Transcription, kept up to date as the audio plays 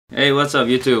Hey, what's up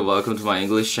YouTube? Welcome to my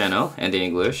English channel, and the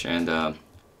English, and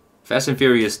Fast and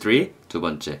Furious 3 두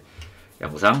번째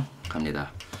영상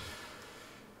갑니다.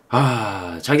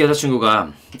 자기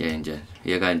여자친구가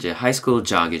얘가 이제 하이스쿨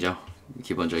jock이죠.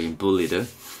 기본적인 bullied,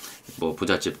 뭐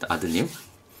부잣집 아드님.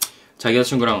 자기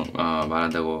여자친구랑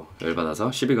말한다고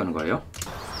열받아서 시비 거는 거예요.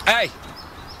 Hey,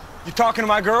 you talking to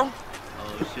my girl?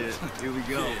 Oh shit, here we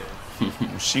go.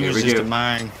 She was just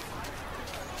my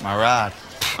ride.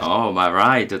 My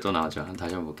ride 또 나오죠.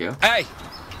 다시 한번 볼게요. Hey,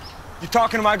 you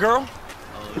talking to my girl?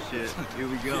 Oh shit, here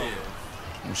we go.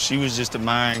 She was just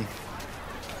my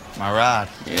ride.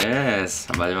 Yes.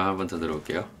 마지막 한 번 더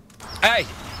들어볼게요. Hey,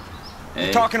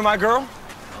 you talking to my girl?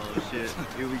 Oh shit,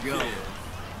 here we go.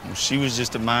 She was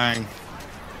just my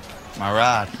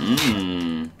ride.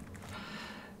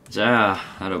 자,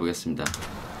 알아보겠습니다.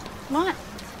 What?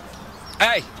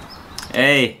 Hey,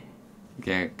 에이.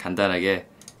 그냥 간단하게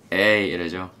에이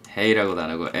이러죠. 헤이라고도 안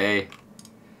하고 에이.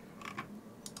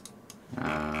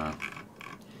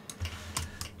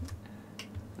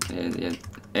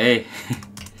 에이.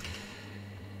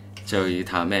 저기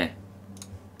다음에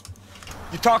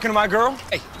you talking to my girl?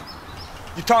 Hey,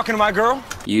 you talking to my girl?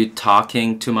 You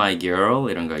talking to my girl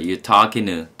이런 거. You talking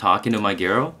to my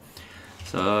girl.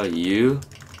 So you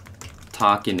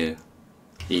talking to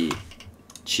이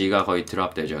G가 거의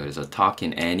드롭 되죠. 그래서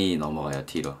talking N이 넘어가요.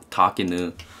 T로. talking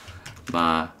to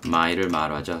my를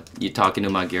말하죠. You talking to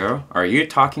my girl? Are you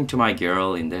talking to my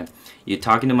girl? 인데 You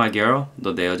talking to my girl?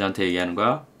 너 내 여자한테 얘기하는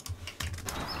거야?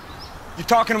 You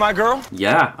talking to my girl?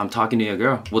 Yeah, I'm talking to your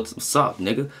girl. What's up,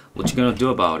 nigga? What you gonna do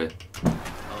about it?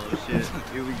 Oh shit,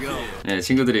 here we go. 네,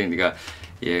 친구들이 그러니까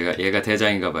얘가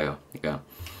대장인가 봐요. 그러니까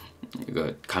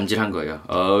이거 감질한 거예요.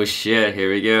 Oh shit,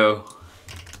 here we go.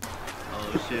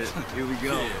 Oh shit, here we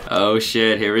go. Oh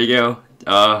shit, here we go.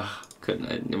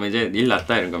 이제 일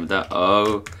났다 이런 겁니다.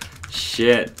 Oh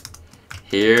shit,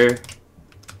 here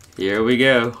we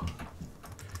go.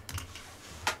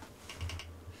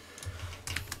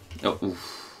 Oh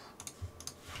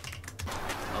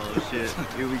shit,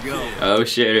 here we go. Oh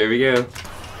shit, here we go.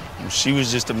 She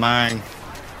was just my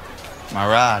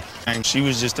ride. And she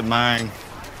was just my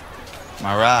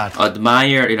ride.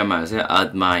 Admire 이란 말 아세요?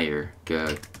 Admire.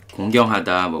 그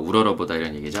공경하다, 뭐 우러러보다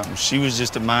이런 얘기죠. She was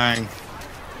just my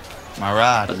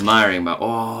ride. Admiring 막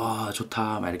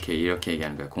좋다 막 이렇게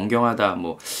얘기하는 거예요. 공경하다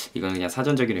뭐 이건 그냥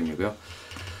사전적인 의미고요.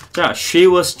 자, she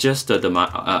was just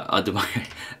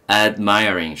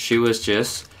admiring. She was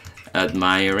just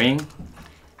admiring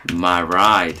my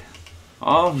ride.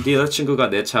 네 여자친구가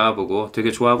내 차 보고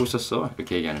되게 좋아하고 있었어.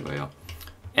 이렇게 얘기하는 거예요.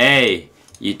 Hey,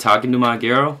 you talking to my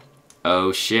girl?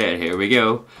 Oh shit, here we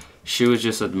go. She was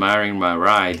just admiring my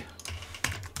ride.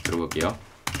 들어볼게요.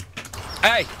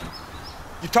 Hey,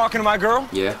 you talking to my girl?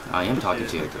 Yeah, I am talking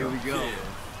to you, Here girl. we go.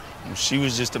 She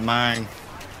was just my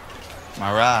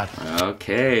ride.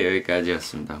 오케이,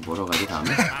 여기까지였습니다. 뭐로 가지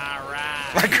다음에?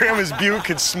 My grandma's Buick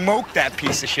could smoke that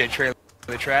piece of shit trailer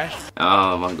trash.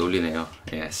 막 놀리네요.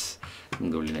 Yes,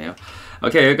 놀리네요.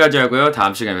 오케이, 여기까지 하고요.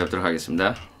 다음 시간에 뵙도록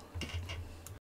하겠습니다.